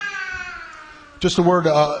Just a word,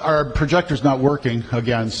 our projector's not working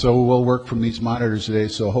again, so we'll work from these monitors today,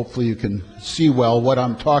 so hopefully you can see well what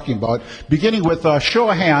I'm talking about. Beginning with show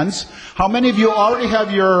of hands, how many of you already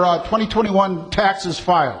have your 2021 taxes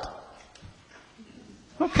filed?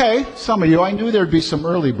 Okay, some of you. I knew there'd be some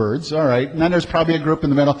early birds. All right, and then there's probably a group in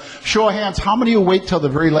the middle. Show of hands, how many of you wait till the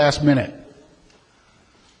very last minute?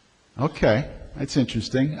 Okay. That's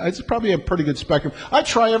interesting. It's probably a pretty good spectrum. I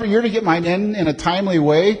try every year to get mine in a timely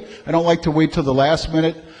way. I don't like to wait till the last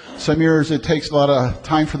minute. Some years it takes a lot of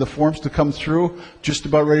time for the forms to come through. Just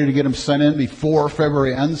about ready to get them sent in before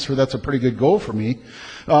February ends, so that's a pretty good goal for me.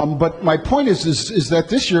 But my point is that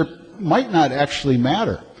this year might not actually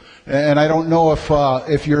matter. And I don't know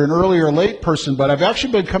if you're an early or late person, but I've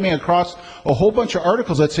actually been coming across a whole bunch of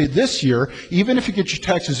articles that say this year, even if you get your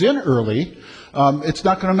taxes in early, it's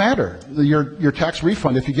not going to matter. Your tax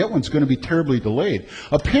refund, if you get one, is going to be terribly delayed.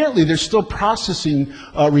 Apparently, they're still processing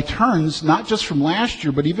returns, not just from last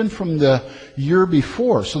year, but even from the year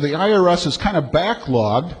before. So the IRS is kind of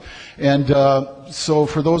backlogged. And so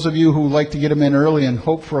for those of you who like to get them in early and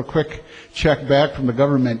hope for a quick check back from the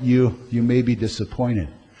government, you may be disappointed.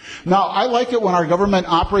 Now, I like it when our government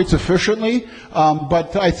operates efficiently,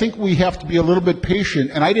 but I think we have to be a little bit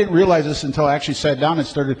patient. And I didn't realize this until I actually sat down and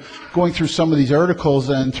started going through some of these articles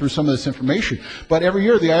and through some of this information. But every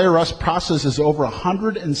year, the IRS processes over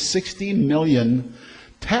 160 million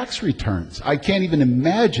tax returns. I can't even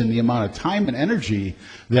imagine the amount of time and energy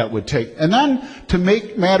that would take. And then, to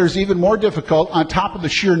make matters even more difficult, on top of the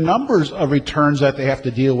sheer numbers of returns that they have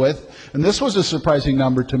to deal with, and this was a surprising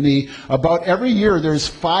number to me, about every year there's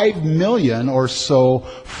 5 million or so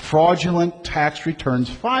fraudulent tax returns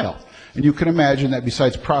filed. And you can imagine that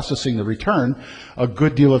besides processing the return, a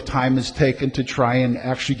good deal of time is taken to try and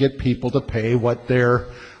actually get people to pay what they're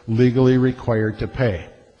legally required to pay.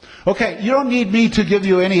 Okay, you don't need me to give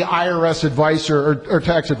you any IRS advice or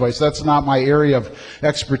tax advice. That's not my area of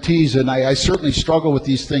expertise, and I certainly struggle with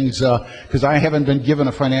these things because I haven't been given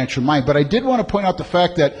a financial mind. But I did want to point out the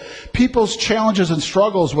fact that people's challenges and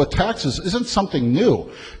struggles with taxes isn't something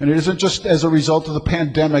new. And it isn't just as a result of the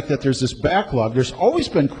pandemic that there's this backlog. There's always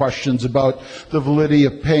been questions about the validity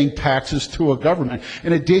of paying taxes to a government.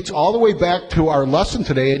 And it dates all the way back to our lesson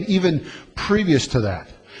today and even previous to that.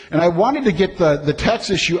 And I wanted to get the tax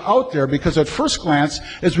issue out there because at first glance,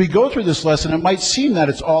 as we go through this lesson, it might seem that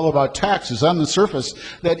it's all about taxes. On the surface,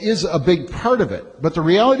 that is a big part of it. But the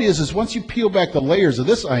reality is once you peel back the layers of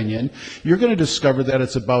this onion, you're going to discover that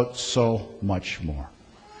it's about so much more.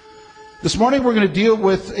 This morning, we're going to deal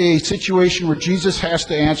with a situation where Jesus has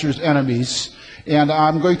to answer his enemies. And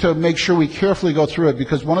I'm going to make sure we carefully go through it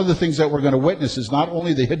because one of the things that we're going to witness is not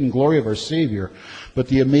only the hidden glory of our Savior, but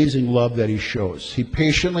the amazing love that he shows. He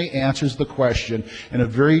patiently answers the question in a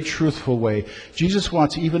very truthful way. Jesus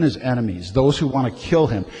wants even his enemies, those who want to kill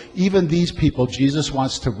him, even these people, Jesus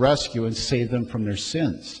wants to rescue and save them from their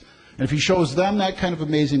sins. And if he shows them that kind of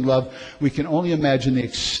amazing love, we can only imagine the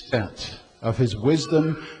extent of his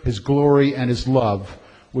wisdom, his glory, and his love,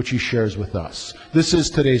 which he shares with us. This is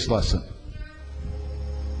today's lesson.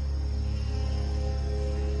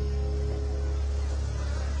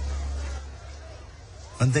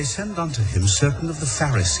 And they send unto him certain of the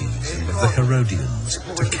Pharisees and of the Herodians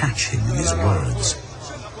to catch him in his words.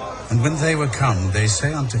 And when they were come, they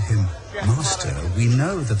say unto him, Master, we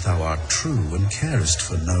know that thou art true, and carest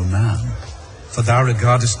for no man. For thou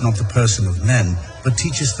regardest not the person of men, but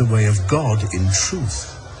teachest the way of God in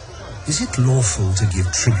truth. Is it lawful to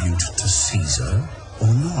give tribute to Caesar,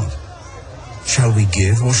 or not? Shall we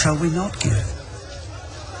give, or shall we not give?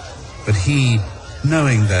 But he,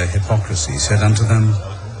 knowing their hypocrisy, said unto them,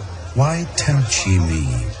 Why tempt ye me?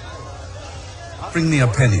 Bring me a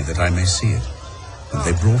penny that I may see it. And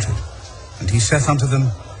they brought it. And he saith unto them,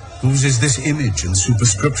 Whose is this image and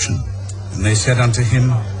superscription? And they said unto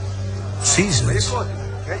him, Caesar's.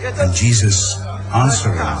 And Jesus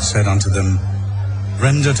answering said unto them,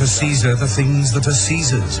 Render to Caesar the things that are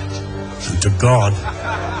Caesar's, and to God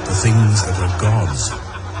the things that are God's.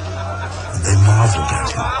 And they marveled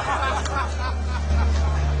at him.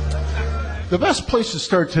 The best place to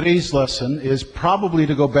start today's lesson is probably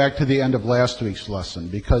to go back to the end of last week's lesson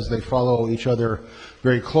because they follow each other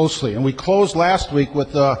very closely. And we closed last week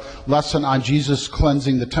with the lesson on Jesus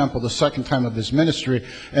cleansing the temple, the second time of his ministry.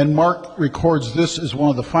 And Mark records this as one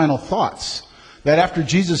of the final thoughts. That after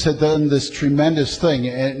Jesus had done this tremendous thing,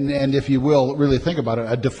 and if you will, really think about it,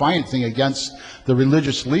 a defiant thing against the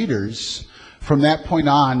religious leaders, from that point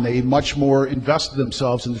on, they much more invested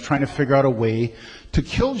themselves into trying to figure out a way to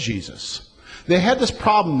kill Jesus. They had this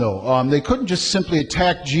problem, though. They couldn't just simply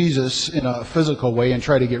attack Jesus in a physical way and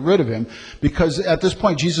try to get rid of him, because at this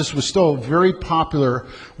point, Jesus was still very popular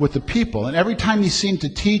with the people. And every time he seemed to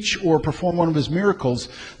teach or perform one of his miracles,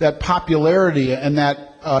 that popularity and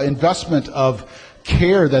that investment of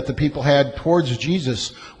care that the people had towards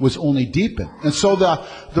Jesus was only deepened. And so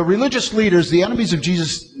the religious leaders, the enemies of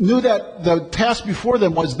Jesus, knew that the task before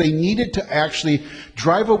them was they needed to actually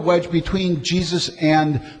drive a wedge between Jesus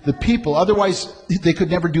and the people. Otherwise, they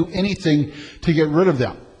could never do anything to get rid of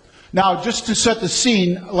them. Now, just to set the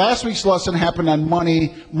scene, last week's lesson happened on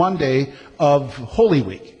Monday of Holy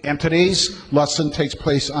Week, and today's lesson takes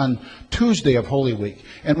place on Tuesday of Holy Week.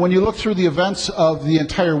 And when you look through the events of the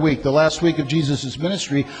entire week, the last week of Jesus'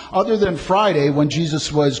 ministry, other than Friday when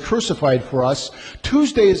Jesus was crucified for us,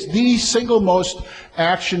 Tuesday is the single most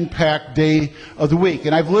action-packed day of the week.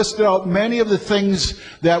 And I've listed out many of the things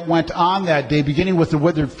that went on that day, beginning with the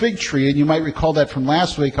withered fig tree. And you might recall that from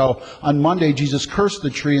last week, how on Monday Jesus cursed the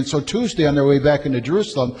tree. And so Tuesday, on their way back into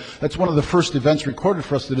Jerusalem, that's one of the first events recorded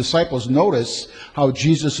for us. The disciples notice how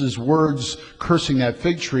Jesus' words cursing that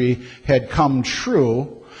fig tree had come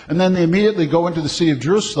true. And then they immediately go into the city of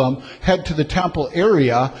Jerusalem, head to the temple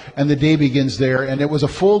area, and the day begins there. And it was a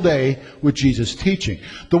full day with Jesus teaching.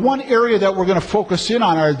 The one area that we're going to focus in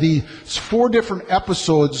on are the 4 different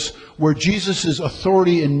episodes where Jesus'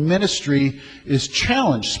 authority in ministry is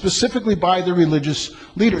challenged, specifically by the religious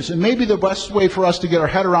leaders. And maybe the best way for us to get our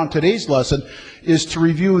head around today's lesson is to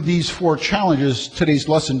review these 4 challenges, today's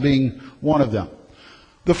lesson being one of them.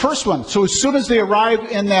 The first one, so as soon as they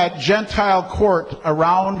arrive in that Gentile court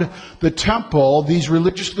around the temple, these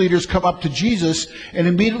religious leaders come up to Jesus and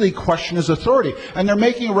immediately question his authority. And they're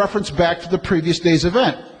making a reference back to the previous day's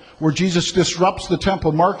event, where Jesus disrupts the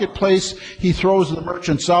temple marketplace, he throws the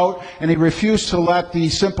merchants out, and he refused to let the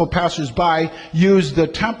simple passersby use the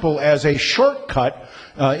temple as a shortcut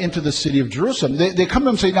into the city of Jerusalem. They come to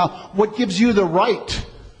him and say, now, what gives you the right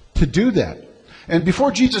to do that? And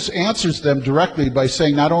before Jesus answers them directly by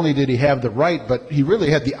saying not only did he have the right, but he really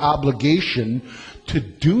had the obligation to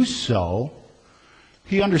do so,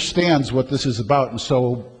 he understands what this is about, and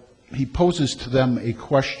so he poses to them a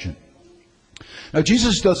question. Now,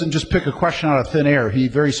 Jesus doesn't just pick a question out of thin air. He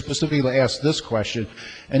very specifically asks this question,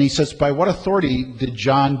 and he says, by what authority did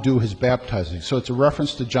John do his baptizing? So it's a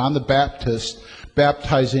reference to John the Baptist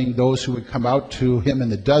baptizing those who would come out to him in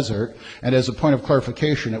the desert. And as a point of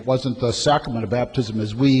clarification, it wasn't the sacrament of baptism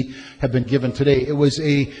as we have been given today. It was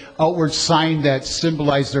a outward sign that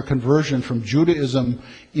symbolized their conversion from Judaism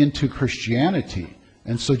into Christianity.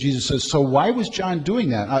 And so Jesus says, so why was John doing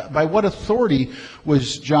that? By what authority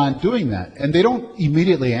was John doing that? And they don't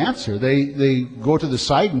immediately answer. They go to the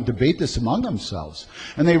side and debate this among themselves.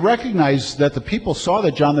 And they recognize that the people saw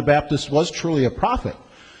that John the Baptist was truly a prophet.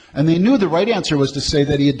 And they knew the right answer was to say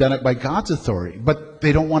that he had done it by God's authority. But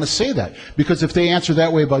they don't want to say that, because if they answer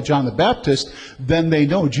that way about John the Baptist, then they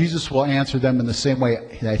know Jesus will answer them in the same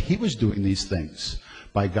way that he was doing these things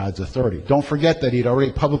by God's authority. Don't forget that he'd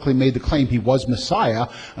already publicly made the claim he was Messiah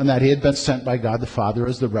and that he had been sent by God the Father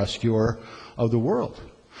as the rescuer of the world.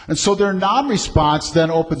 And so their non-response then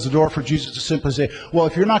opens the door for Jesus to simply say, well,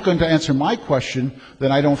 if you're not going to answer my question,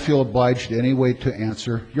 then I don't feel obliged in any way to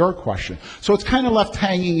answer your question. So it's kind of left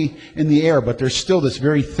hanging in the air, but there's still this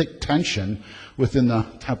very thick tension within the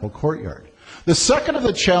temple courtyard. The second of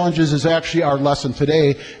the challenges is actually our lesson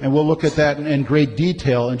today, and we'll look at that in great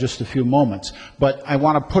detail in just a few moments. But I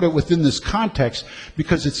want to put it within this context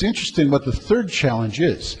because it's interesting what the third challenge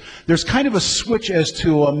is. There's kind of a switch as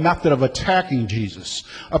to a method of attacking Jesus.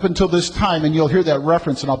 Up until this time, and you'll hear that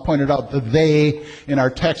reference, and I'll point it out, the they in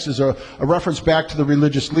our text is a reference back to the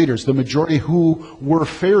religious leaders, the majority who were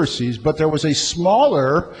Pharisees, but there was a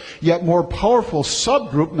smaller yet more powerful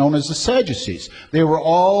subgroup known as the Sadducees. They were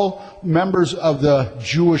all members of the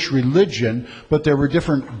Jewish religion, but there were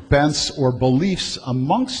different bents or beliefs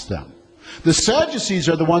amongst them. The Sadducees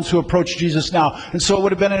are the ones who approach Jesus now, and so it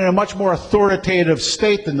would have been in a much more authoritative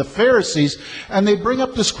state than the Pharisees, and they bring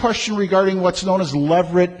up this question regarding what's known as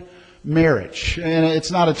levirate marriage. And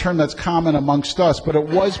it's not a term that's common amongst us, but it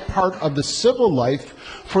was part of the civil life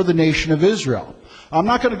for the nation of Israel. I'm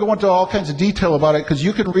not going to go into all kinds of detail about it because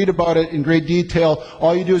you can read about it in great detail.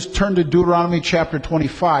 All you do is turn to Deuteronomy chapter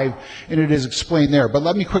 25 and it is explained there. But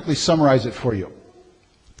let me quickly summarize it for you.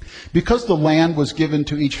 Because the land was given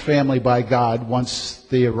to each family by God once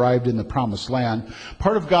they arrived in the promised land,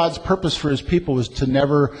 part of God's purpose for his people was to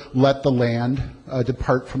never let the land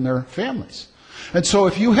depart from their families. And so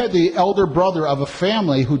if you had the elder brother of a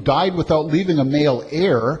family who died without leaving a male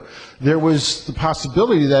heir, there was the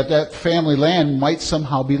possibility that that family land might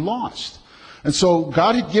somehow be lost. And so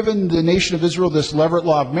God had given the nation of Israel this levirate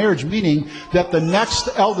law of marriage, meaning that the next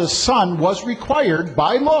eldest son was required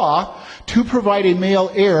by law to provide a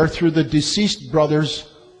male heir through the deceased brother's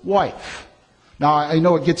wife. Now, I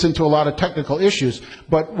know it gets into a lot of technical issues,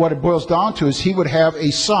 but what it boils down to is he would have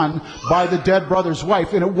a son by the dead brother's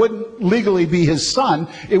wife, and it wouldn't legally be his son,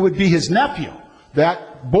 it would be his nephew.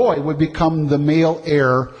 That boy would become the male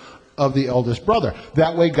heir of the eldest brother.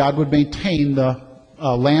 That way God would maintain the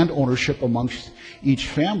land ownership amongst each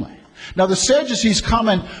family. Now the Sadducees come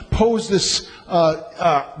and pose this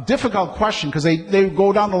difficult question, because they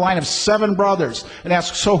go down the line of 7 brothers and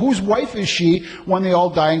ask, so whose wife is she when they all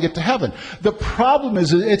die and get to heaven? The problem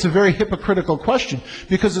is it's a very hypocritical question,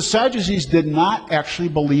 because the Sadducees did not actually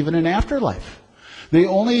believe in an afterlife. They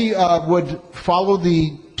only would follow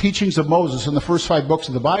the teachings of Moses in the first 5 books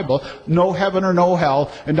of the Bible, no heaven or no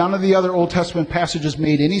hell, and none of the other Old Testament passages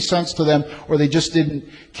made any sense to them, or they just didn't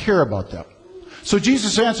care about them. So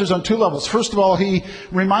Jesus answers on 2 levels. First of all, he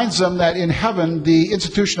reminds them that in heaven, the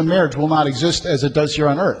institution of marriage will not exist as it does here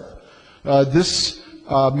on earth. This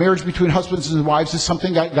marriage between husbands and wives is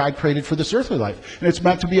something that God created for this earthly life. And it's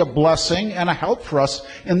meant to be a blessing and a help for us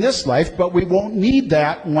in this life, but we won't need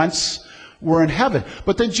that once we're in heaven.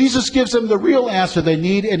 But then Jesus gives them the real answer they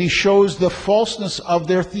need, and he shows the falseness of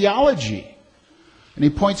their theology. And he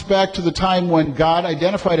points back to the time when God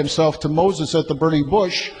identified himself to Moses at the burning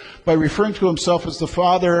bush by referring to himself as the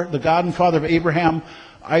Father, the God and Father of Abraham,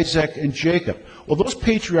 Isaac, and Jacob. Well, those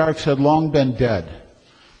patriarchs had long been dead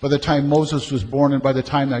by the time Moses was born and by the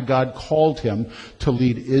time that God called him to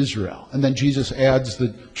lead Israel. And then Jesus adds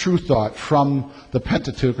the true thought from the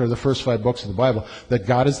Pentateuch, or the first 5 books of the Bible, that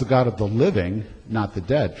God is the God of the living, not the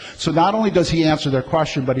dead. So not only does he answer their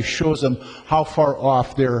question, but he shows them how far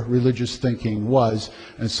off their religious thinking was.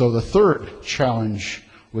 And so the third challenge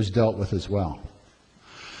was dealt with as well.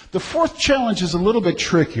 The fourth challenge is a little bit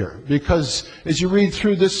trickier, because as you read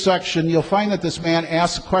through this section, you'll find that this man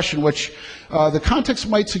asks a question which the context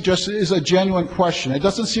might suggest is a genuine question. It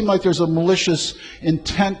doesn't seem like there's a malicious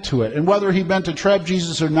intent to it. And whether he meant to trap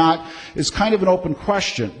Jesus or not is kind of an open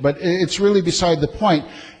question, but it's really beside the point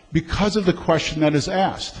because of the question that is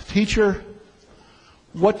asked. Teacher,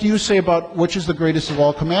 what do you say about which is the greatest of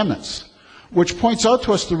all commandments? Which points out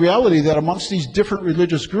to us the reality that amongst these different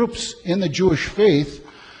religious groups in the Jewish faith,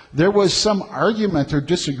 there was some argument or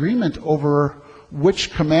disagreement over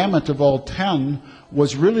which commandment of all 10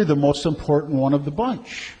 was really the most important one of the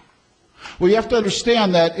bunch. Well, you have to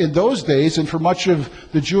understand that in those days, and for much of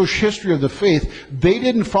the Jewish history of the faith, they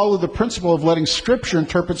didn't follow the principle of letting Scripture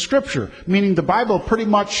interpret Scripture, meaning the Bible pretty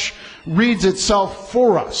much reads itself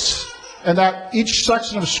for us, and that each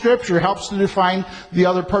section of Scripture helps to define the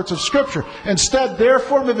other parts of Scripture. Instead, their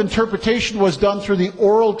form of interpretation was done through the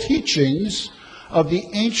oral teachings of the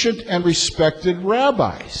ancient and respected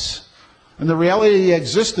rabbis. And the reality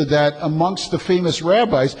existed that amongst the famous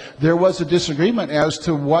rabbis, there was a disagreement as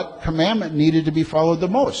to what commandment needed to be followed the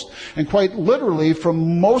most. And quite literally,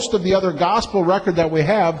 from most of the other gospel record that we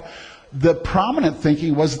have, the prominent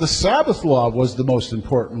thinking was the Sabbath law was the most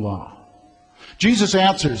important law. Jesus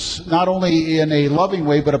answers, not only in a loving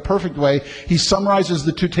way, but a perfect way. He summarizes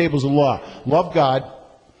the 2 tables of law. Love God,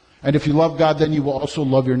 and if you love God, then you will also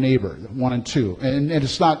love your neighbor, 1 and 2. And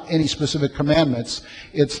it's not any specific commandments.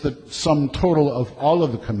 It's the sum total of all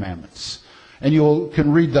of the commandments. And you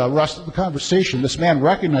can read the rest of the conversation. This man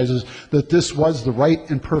recognizes that this was the right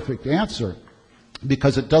and perfect answer,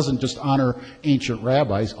 because it doesn't just honor ancient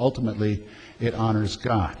rabbis. Ultimately, it honors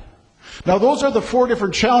God. Now, those are the 4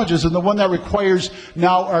 different challenges, and the one that requires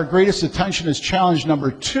now our greatest attention is challenge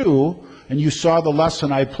number 2. And you saw the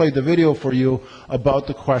lesson, I played the video for you about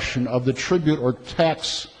the question of the tribute or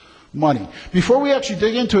tax money. Before we actually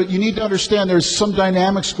dig into it, you need to understand there's some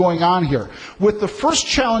dynamics going on here. With the first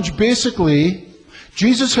challenge, basically,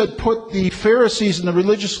 Jesus had put the Pharisees and the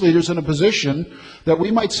religious leaders in a position that we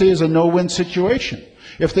might say is a no-win situation.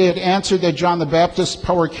 If they had answered that John the Baptist's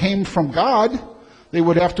power came from God, they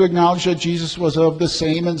would have to acknowledge that Jesus was of the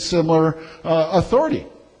same and similar authority.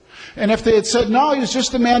 And if they had said, no, he was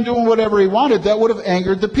just a man doing whatever he wanted, that would have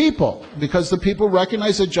angered the people, because the people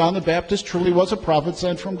recognized that John the Baptist truly was a prophet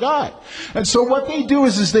sent from God. And so what they do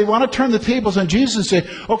is they want to turn the tables on Jesus and say,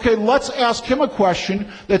 okay, let's ask him a question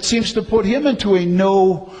that seems to put him into a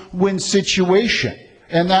no-win situation.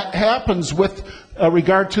 And that happens with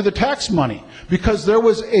regard to the tax money, because there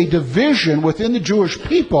was a division within the Jewish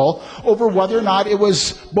people over whether or not it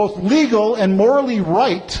was both legal and morally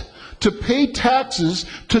right to pay taxes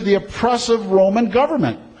to the oppressive Roman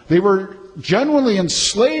government. They were genuinely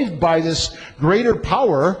enslaved by this greater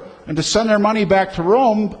power, and to send their money back to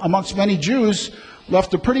Rome amongst many Jews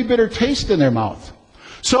left a pretty bitter taste in their mouth.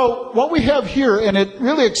 So what we have here, and it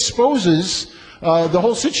really exposes the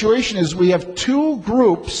whole situation, is we have two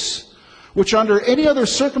groups which under any other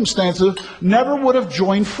circumstances never would have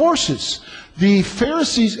joined forces. The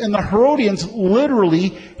Pharisees and the Herodians literally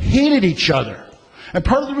hated each other. And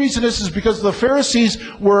part of the reason is because the Pharisees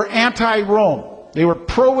were anti-Rome. They were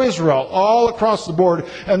pro-Israel all across the board,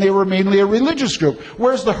 and they were mainly a religious group.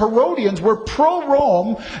 Whereas the Herodians were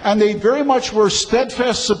pro-Rome, and they very much were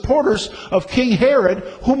steadfast supporters of King Herod,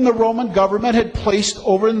 whom the Roman government had placed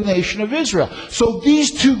over the nation of Israel. So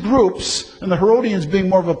these two groups, and the Herodians being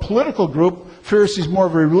more of a political group, Pharisees more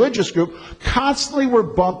of a religious group, constantly were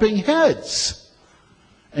bumping heads.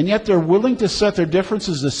 And yet they're willing to set their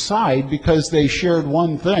differences aside because they shared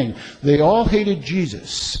one thing. They all hated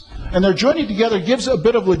Jesus. And their joining together gives a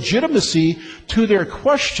bit of legitimacy to their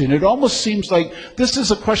question. It almost seems like this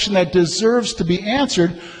is a question that deserves to be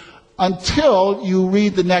answered until you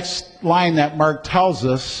read the next line that Mark tells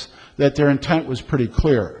us that their intent was pretty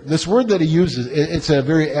clear. This word that he uses, it's a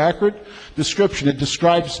very accurate description. It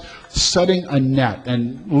describes setting a net,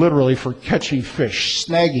 and literally for catching fish,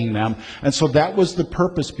 snagging them. And so that was the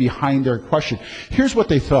purpose behind their question. Here's what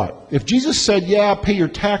they thought. If Jesus said, yeah, pay your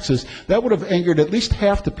taxes, that would have angered at least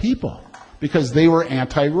half the people, because they were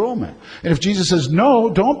anti-Roman. And if Jesus says, no,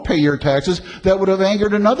 don't pay your taxes, that would have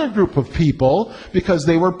angered another group of people because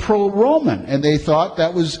they were pro-Roman. And they thought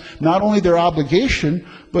that was not only their obligation,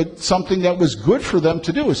 but something that was good for them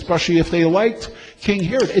to do, especially if they liked King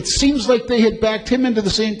Herod. It seems like they had backed him into the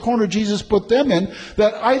same corner Jesus put them in,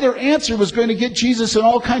 that either answer was going to get Jesus in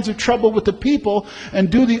all kinds of trouble with the people and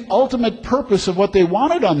do the ultimate purpose of what they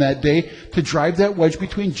wanted on that day, to drive that wedge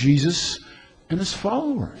between Jesus and his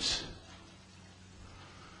followers.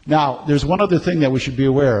 Now, there's one other thing that we should be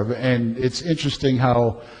aware of, and it's interesting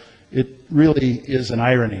how it really is an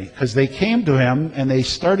irony, because they came to him and they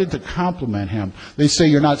started to compliment him. They say,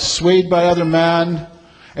 you're not swayed by other men,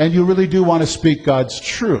 and you really do want to speak God's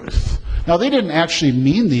truth. Now, they didn't actually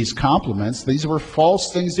mean these compliments. These were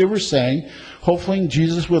false things they were saying, hoping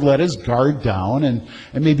Jesus would let his guard down and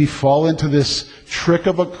maybe fall into this trick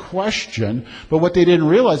of a question. But what they didn't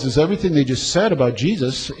realize is everything they just said about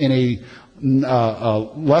Jesus in a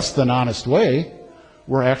less than honest way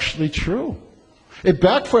were actually true. It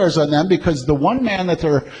backfires on them because the one man that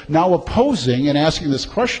they're now opposing and asking this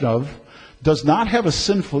question of does not have a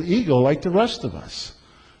sinful ego like the rest of us.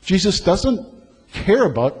 Jesus doesn't care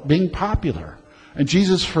about being popular. And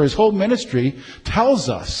Jesus, for his whole ministry, tells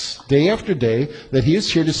us day after day that he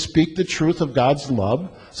is here to speak the truth of God's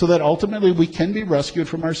love so that ultimately we can be rescued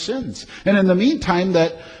from our sins. And in the meantime,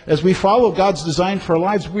 that as we follow God's design for our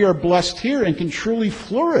lives, we are blessed here and can truly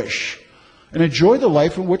flourish and enjoy the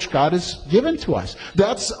life in which God has given to us.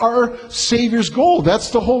 That's our Savior's goal. That's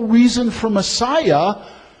the whole reason for Messiah.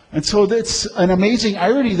 And so it's an amazing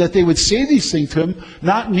irony that they would say these things to him,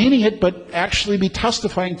 not meaning it, but actually be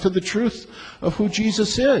testifying to the truth of who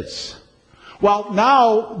Jesus is. Well,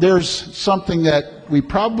 now there's something that we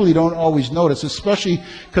probably don't always notice, especially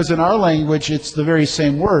because in our language it's the very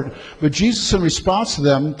same word. But Jesus, in response to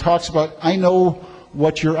them, talks about, I know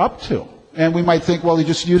what you're up to. And we might think, well, he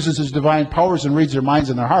just uses his divine powers and reads their minds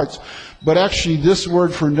and their hearts. But actually, this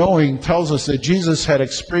word for knowing tells us that Jesus had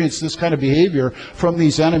experienced this kind of behavior from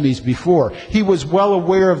these enemies before. He was well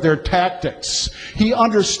aware of their tactics. He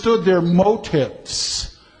understood their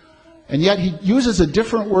motives. And yet he uses a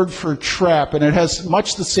different word for trap, and it has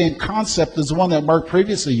much the same concept as the one that Mark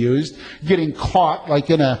previously used, getting caught like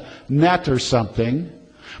in a net or something.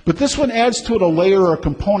 But this one adds to it a layer or a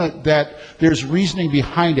component that there's reasoning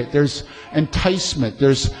behind it. There's enticement.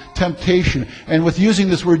 There's temptation. And with using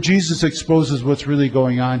this word, Jesus exposes what's really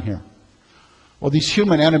going on here. Well, these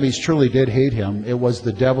human enemies truly did hate him. It was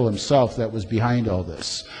the devil himself that was behind all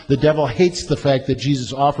this. The devil hates the fact that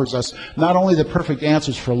Jesus offers us not only the perfect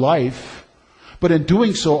answers for life, but in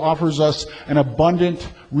doing so offers us an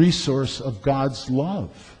abundant resource of God's love.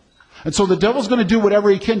 And so the devil's going to do whatever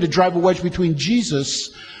he can to drive a wedge between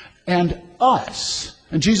Jesus and us.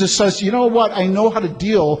 And Jesus says, you know what? I know how to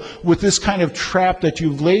deal with this kind of trap that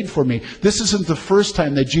you've laid for me. This isn't the first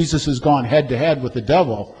time that Jesus has gone head to head with the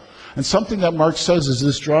devil. And something that Mark says as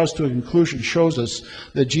this draws to a conclusion shows us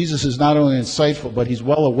that Jesus is not only insightful, but he's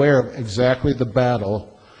well aware of exactly the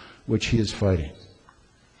battle which he is fighting.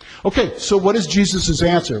 Okay, so what is Jesus'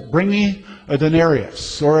 answer? Bring me a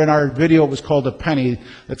denarius, or in our video it was called a penny.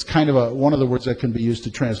 That's kind of one of the words that can be used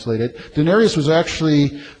to translate it. Denarius was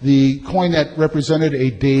actually the coin that represented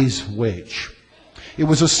a day's wage. It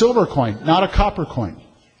was a silver coin, not a copper coin.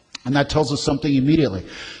 And that tells us something immediately,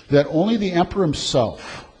 that only the emperor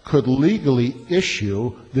himself could legally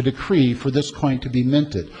issue the decree for this coin to be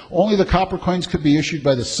minted. Only the copper coins could be issued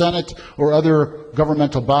by the Senate or other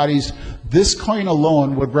governmental bodies. This coin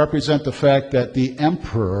alone would represent the fact that the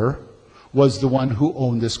emperor was the one who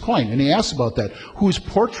owned this coin. And he asks about that. Whose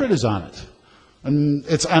portrait is on it? And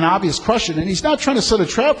it's an obvious question, and he's not trying to set a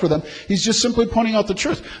trap for them. He's just simply pointing out the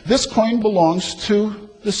truth. This coin belongs to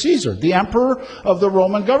the Caesar, the emperor of the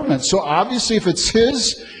Roman government. So obviously, if it's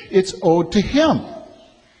his, it's owed to him.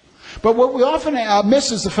 But what we often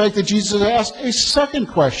miss is the fact that Jesus asked a second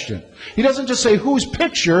question. He doesn't just say whose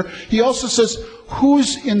picture, he also says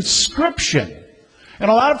whose inscription. And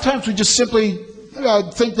a lot of times we just simply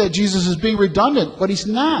think that Jesus is being redundant, but he's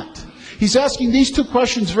not. He's asking these two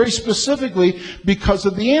questions very specifically because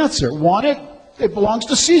of the answer. One, it belongs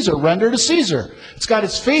to Caesar, render to Caesar. It's got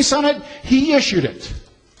his face on it, he issued it.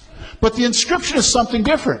 But the inscription is something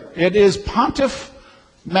different. It is Pontiff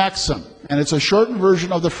Maxim, and it's a shortened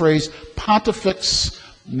version of the phrase Pontifex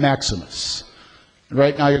Maximus. And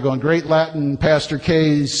right now you're going, great Latin, Pastor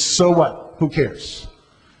K, so what? Who cares?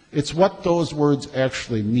 It's what those words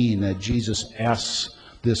actually mean that Jesus asks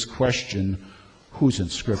this question, whose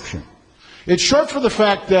inscription? It's short for the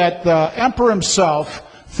fact that the emperor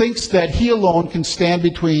himself thinks that he alone can stand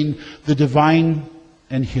between the divine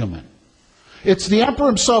and human. It's the emperor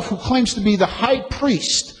himself who claims to be the high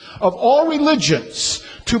priest of all religions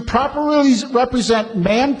to properly represent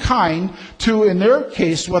mankind to, in their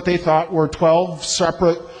case, what they thought were 12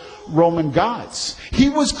 separate Roman gods. He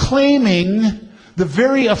was claiming the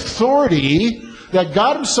very authority that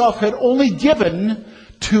God himself had only given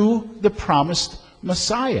to the promised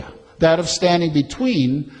Messiah, that of standing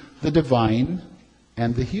between the divine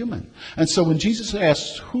and the human. And so when Jesus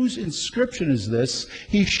asks, whose inscription is this?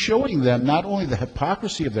 He's showing them not only the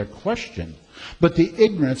hypocrisy of their question, but the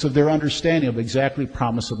ignorance of their understanding of exactly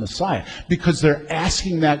promise of Messiah. Because they're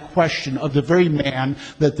asking that question of the very man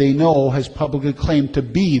that they know has publicly claimed to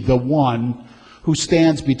be the one who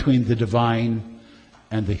stands between the divine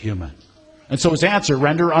and the human. And so his answer,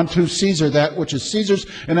 render unto Caesar that which is Caesar's,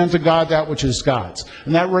 and unto God that which is God's.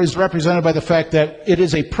 And that is represented by the fact that it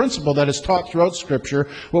is a principle that is taught throughout Scripture.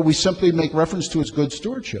 What we simply make reference to as good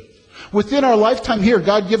stewardship. Within our lifetime here,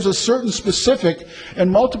 God gives us certain specific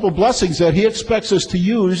and multiple blessings that he expects us to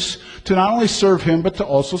use to not only serve him, but to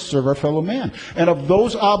also serve our fellow man. And of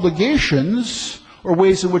those obligations, or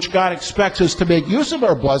ways in which God expects us to make use of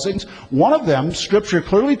our blessings, one of them, Scripture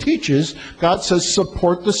clearly teaches, God says,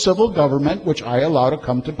 support the civil government which I allow to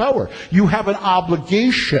come to power. You have an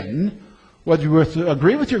obligation, whether you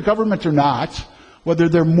agree with your government or not, whether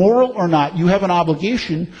they're moral or not, you have an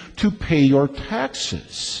obligation to pay your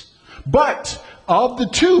taxes. But of the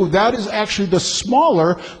two, that is actually the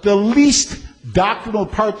smaller, the least doctrinal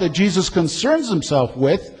part that Jesus concerns himself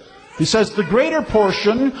with. He says the greater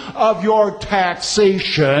portion of your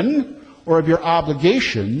taxation or of your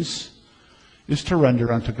obligations is to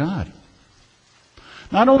render unto God.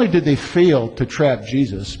 Not only did they fail to trap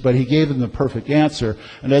Jesus, but he gave them the perfect answer.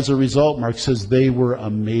 And as a result, Mark says they were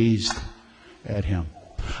amazed at him.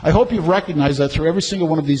 I hope you've recognized that through every single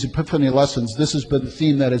one of these Epiphany lessons, this has been the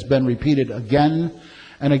theme that has been repeated again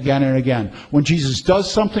and again and again. When Jesus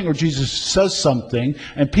does something or Jesus says something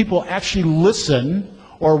and people actually listen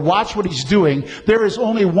or watch what he's doing, there is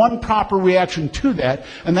only one proper reaction to that,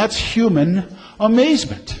 and that's human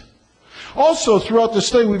amazement. Also, throughout the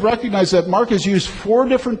study, we've recognized that Mark has used 4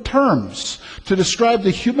 different terms to describe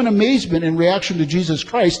the human amazement in reaction to Jesus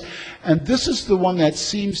Christ, and this is the one that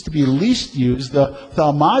seems to be least used, the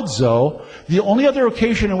thaumazo. The only other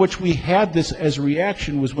occasion in which we had this as a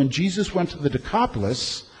reaction was when Jesus went to the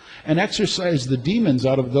Decapolis and exorcised the demons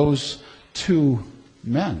out of those 2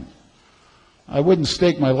 men. I wouldn't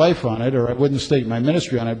stake my life on it, or I wouldn't stake my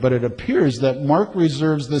ministry on it, but it appears that Mark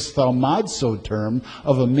reserves this thaumazo term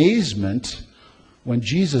of amazement when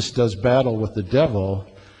Jesus does battle with the devil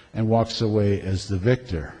and walks away as the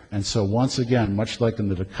victor. And so once again, much like in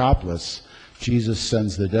the Decapolis, Jesus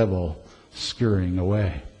sends the devil scurrying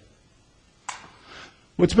away.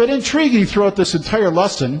 What's been intriguing throughout this entire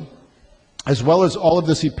lesson, as well as all of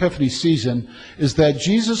this Epiphany season, is that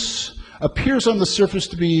Jesus appears on the surface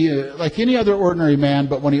to be like any other ordinary man,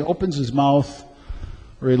 but when he opens his mouth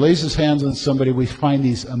or he lays his hands on somebody, we find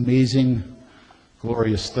these amazing,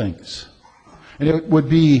 glorious things. And it would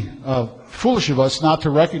be foolish of us not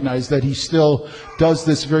to recognize that he still does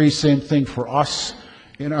this very same thing for us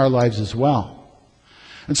in our lives as well.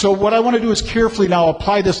 And so what I want to do is carefully now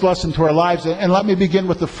apply this lesson to our lives. And let me begin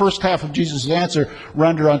with the first half of Jesus' answer,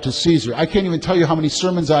 render unto Caesar. I can't even tell you how many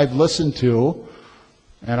sermons I've listened to,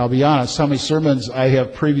 and I'll be honest, how many sermons I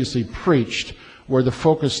have previously preached where the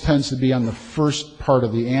focus tends to be on the first part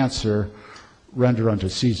of the answer, render unto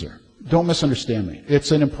Caesar. Don't misunderstand me.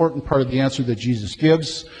 It's an important part of the answer that Jesus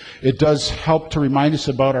gives. It does help to remind us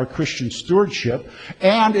about our Christian stewardship,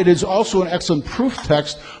 and it is also an excellent proof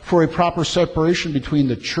text for a proper separation between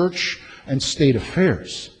the church and state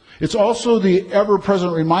affairs. It's also the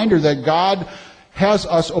ever-present reminder that God has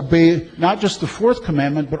us obey not just the fourth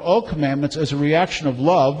commandment, but all commandments as a reaction of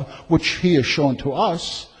love, which he has shown to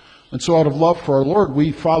us. And so out of love for our Lord,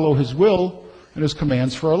 we follow his will and his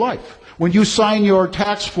commands for our life. When you sign your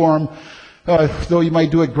tax form, though you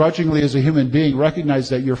might do it grudgingly as a human being, recognize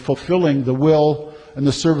that you're fulfilling the will and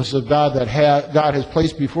the service of God that God has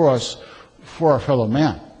placed before us for our fellow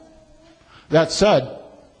man. That said,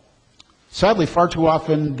 sadly, far too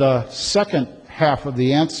often, the second half of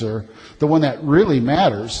the answer, the one that really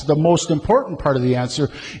matters, the most important part of the answer,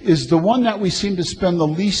 is the one that we seem to spend the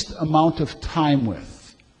least amount of time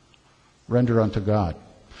with. Render unto God.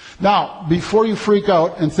 Now, before you freak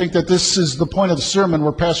out and think that this is the point of the sermon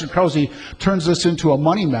where Pastor Krause turns this into a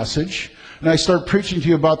money message, and I start preaching to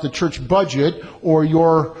you about the church budget or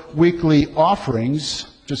your weekly offerings,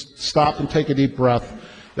 just stop and take a deep breath.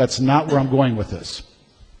 That's not where I'm going with this.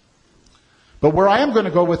 But where I am going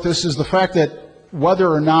to go with this is the fact that whether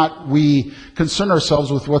or not we concern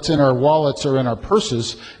ourselves with what's in our wallets or in our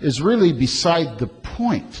purses is really beside the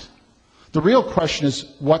point. The real question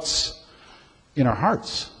is what's in our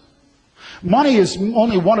hearts. Money is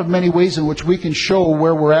only one of many ways in which we can show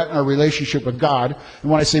where we're at in our relationship with God. And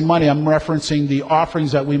when I say money, I'm referencing the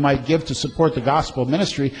offerings that we might give to support the gospel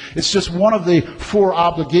ministry. It's just one of the 4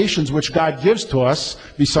 obligations which God gives to us,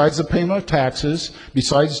 besides the payment of taxes,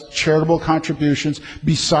 besides charitable contributions,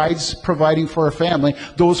 besides providing for a family,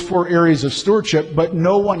 those 4 areas of stewardship. But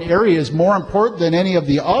no one area is more important than any of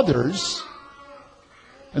the others.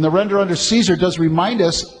 And the render unto Caesar does remind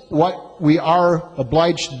us what we are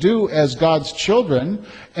obliged to do as God's children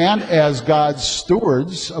and as God's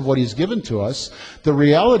stewards of what he's given to us. The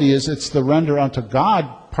reality is it's the render unto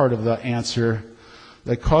God part of the answer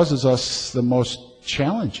that causes us the most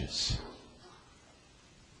challenges.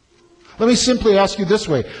 Let me simply ask you this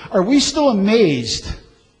way. Are we still amazed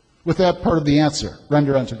with that part of the answer,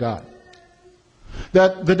 render unto God?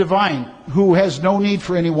 That the divine, who has no need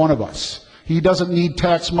for any one of us, he doesn't need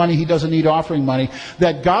tax money. He doesn't need offering money.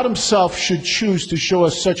 That God himself should choose to show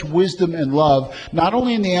us such wisdom and love, not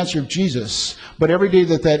only in the answer of Jesus, but every day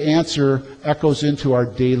that that answer echoes into our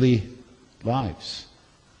daily lives.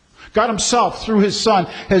 God himself, through his Son,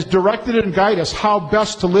 has directed and guided us how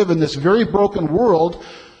best to live in this very broken world.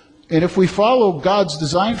 And if we follow God's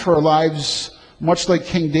design for our lives, much like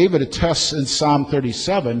King David attests in Psalm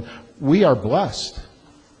 37, we are blessed.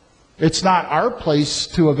 It's not our place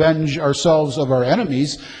to avenge ourselves of our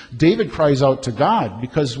enemies. David cries out to God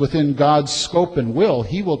because within God's scope and will,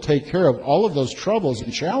 he will take care of all of those troubles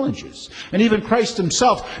and challenges. And even Christ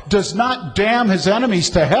himself does not damn his enemies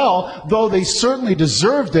to hell, though they certainly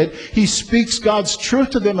deserved it. He speaks God's truth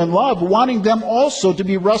to them in love, wanting them also to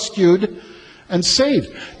be rescued and saved.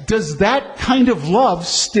 Does that kind of love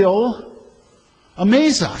still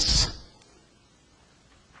amaze us?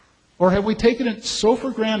 Or have we taken it so for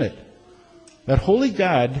granted that holy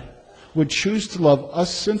God would choose to love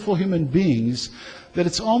us sinful human beings that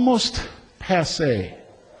it's almost passé,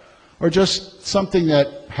 or just something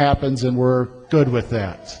that happens and we're good with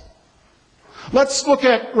that? Let's look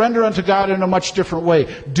at render unto God in a much different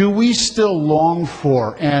way. Do we still long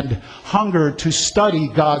for and hunger to study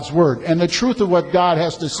God's Word and the truth of what God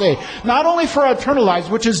has to say? Not only for our eternal lives,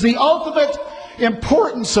 which is the ultimate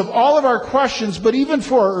importance of all of our questions, but even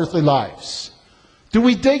for our earthly lives. Do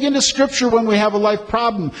we dig into Scripture when we have a life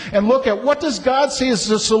problem and look at what does God say is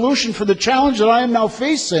the solution for the challenge that I am now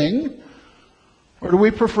facing? Or do we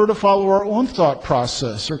prefer to follow our own thought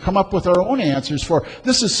process or come up with our own answers for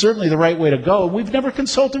this is certainly the right way to go? We've never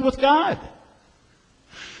consulted with God.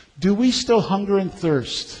 Do we still hunger and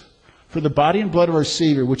thirst for the body and blood of our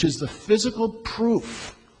Savior, which is the physical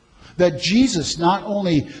proof that Jesus not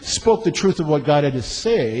only spoke the truth of what God had to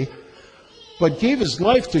say, but gave his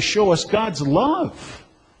life to show us God's love?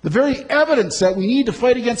 The very evidence that we need to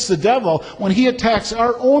fight against the devil when he attacks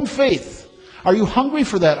our own faith. Are you hungry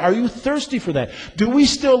for that? Are you thirsty for that? Do we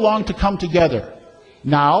still long to come together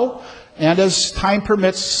now, and as time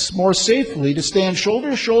permits more safely, to stand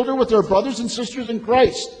shoulder to shoulder with our brothers and sisters in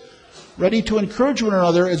Christ, ready to encourage one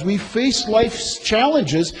another as we face life's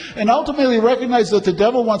challenges and ultimately recognize that the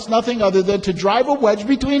devil wants nothing other than to drive a wedge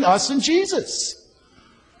between us and Jesus?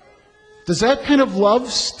 Does that kind of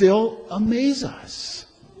love still amaze us?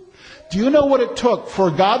 Do you know what it took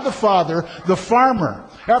for God the Father, the farmer,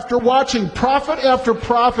 after watching prophet after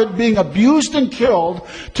prophet being abused and killed,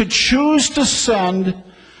 to choose to send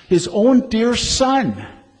his own dear son,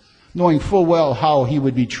 knowing full well how he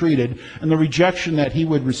would be treated and the rejection that he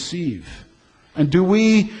would receive? And do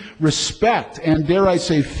we respect and, dare I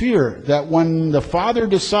say, fear that when the Father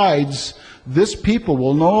decides this people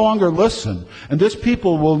will no longer listen and this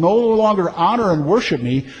people will no longer honor and worship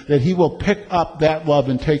me, that he will pick up that love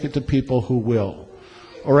and take it to people who will?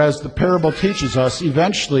 Or as the parable teaches us,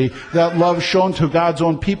 eventually that love shown to God's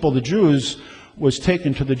own people, the Jews, was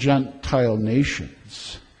taken to the Gentile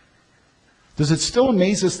nations. Does it still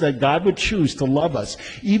amaze us that God would choose to love us,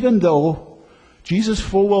 even though Jesus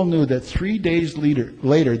full well knew that 3 days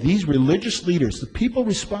later, these religious leaders, the people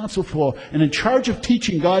responsible for and in charge of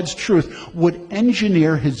teaching God's truth, would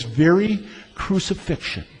engineer his very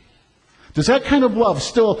crucifixion? Does that kind of love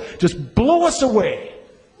still just blow us away?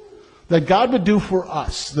 That God would do for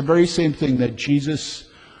us the very same thing that Jesus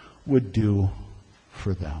would do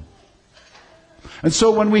for them. And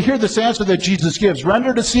so when we hear this answer that Jesus gives,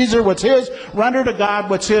 render to Caesar what's his, render to God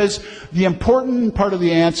what's his, the important part of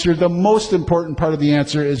the answer, the most important part of the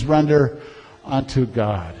answer is render unto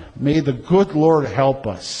God. May the good Lord help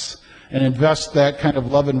us and invest that kind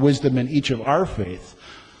of love and wisdom in each of our faith,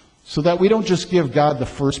 so that we don't just give God the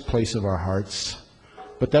first place of our hearts,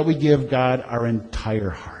 but that we give God our entire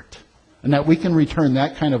heart. And that we can return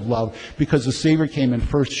that kind of love because the Savior came and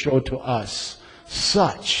first showed to us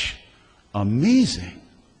such amazing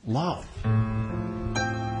love.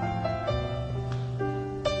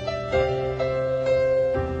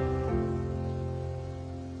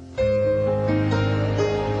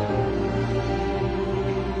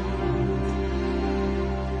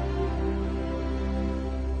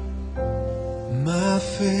 My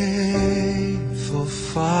faithful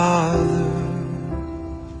Father,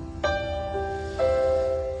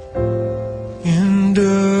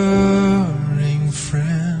 enduring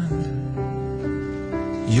friend,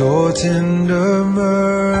 your tender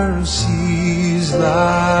mercies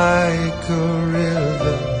like a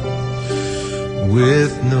river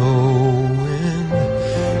with no end,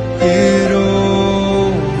 it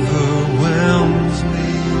overwhelms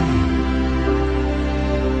me,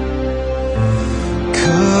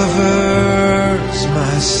 covers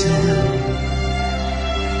my sin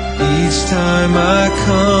each time I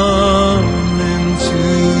come into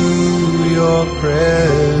your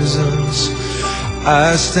presence.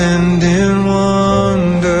 I stand in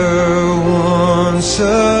wonder once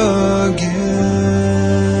again.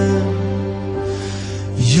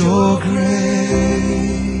 Your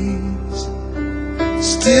grace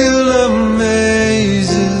still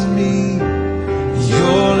amazes me.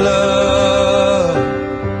 Your love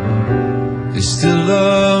is still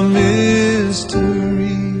a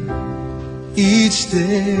mystery each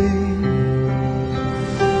day.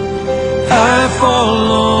 I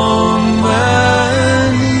fall on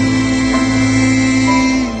my knees,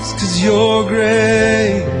 'cause your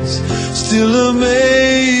grace still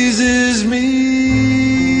amazes me.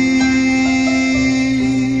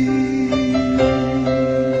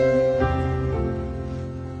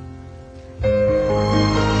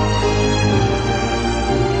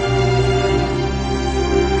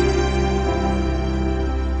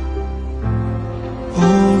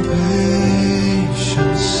 Oh,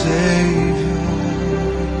 patient Savior,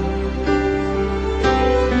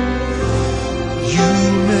 you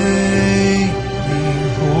make me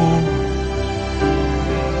whole.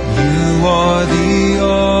 You are the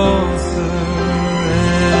author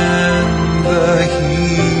and the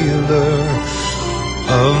healer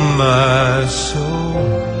of my soul.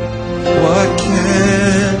 What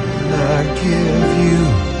can I give you,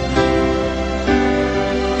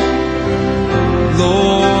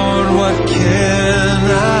 Lord? What can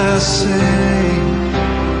I say?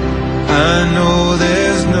 I know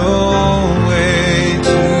there's no way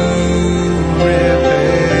to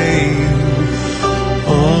repay you,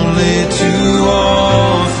 only to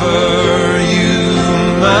offer you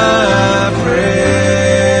my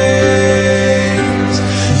praise.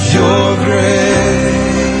 Your grace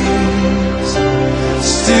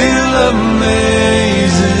still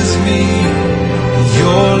amazes me.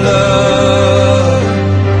 Your love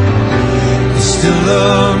is still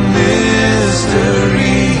a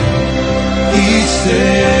mystery each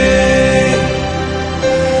day.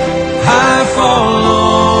 I fall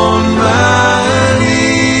on my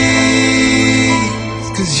knees,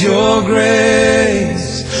 'cause your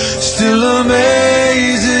grace still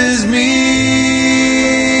amazes me.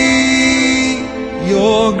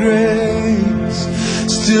 Your grace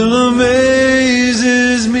still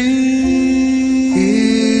amazes me.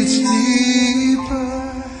 It's deeper,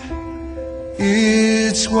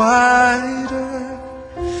 it's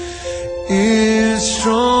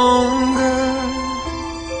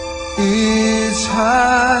It's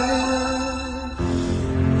higher,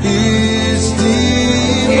 it's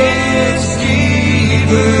deeper,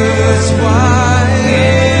 it's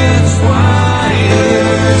wider,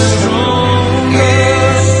 it's stronger,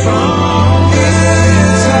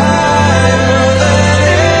 it's higher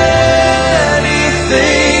than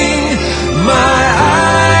anything my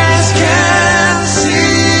eyes can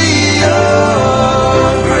see.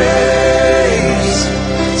 Your grace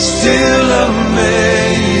still amazes